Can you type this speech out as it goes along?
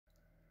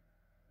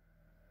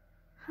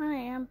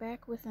I'm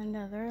back with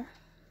another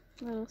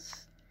little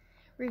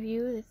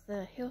review. It's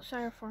the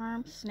Hillshire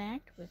Farm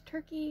Snacked with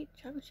turkey,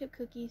 chocolate chip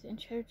cookies, and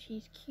cheddar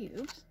cheese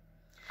cubes.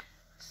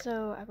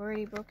 So I've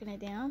already broken it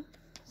down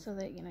so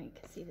that you can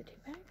see the 2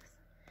 packs.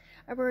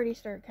 I've already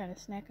started kind of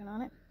snacking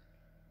on it.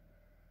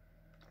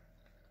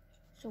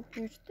 So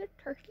here's the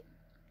turkey.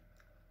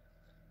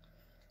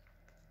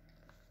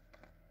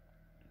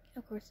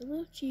 Of course, the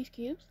little cheese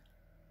cubes.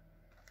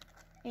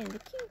 And the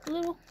cute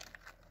little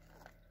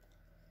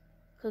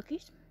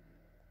cookies.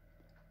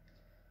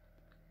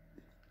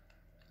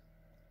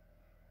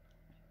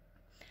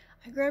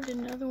 I grabbed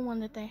another one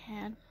that they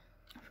had.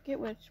 I forget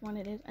which one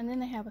it is. And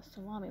then they have a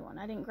salami one.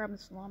 I didn't grab the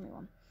salami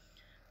one.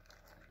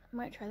 I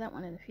might try that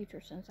one in the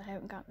future since I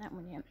haven't gotten that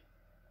one yet.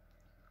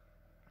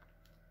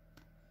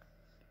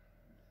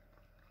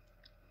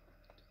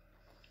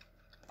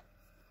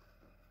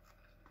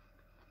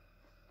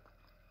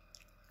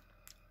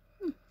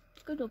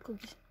 Good little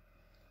cookies.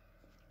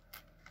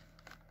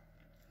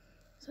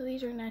 So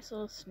these are a nice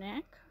little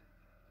snack.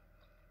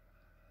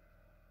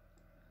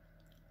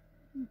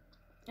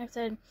 Like I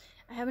said,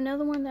 I have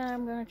another one that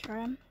I'm going to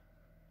try.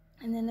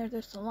 And then there's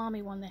the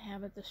salami one they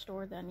have at the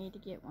store that I need to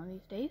get one of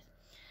these days.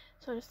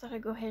 So I just thought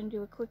I'd go ahead and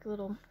do a quick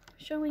little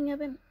showing of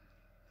it.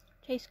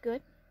 Tastes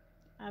good.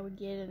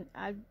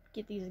 I'd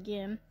get these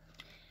again.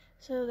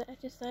 So I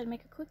just thought I'd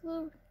make a quick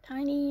little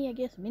tiny, I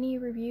guess, mini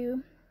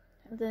review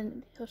of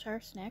the Hillshire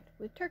Snacked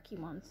with turkey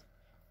ones.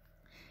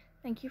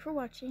 Thank you for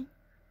watching.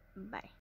 Bye.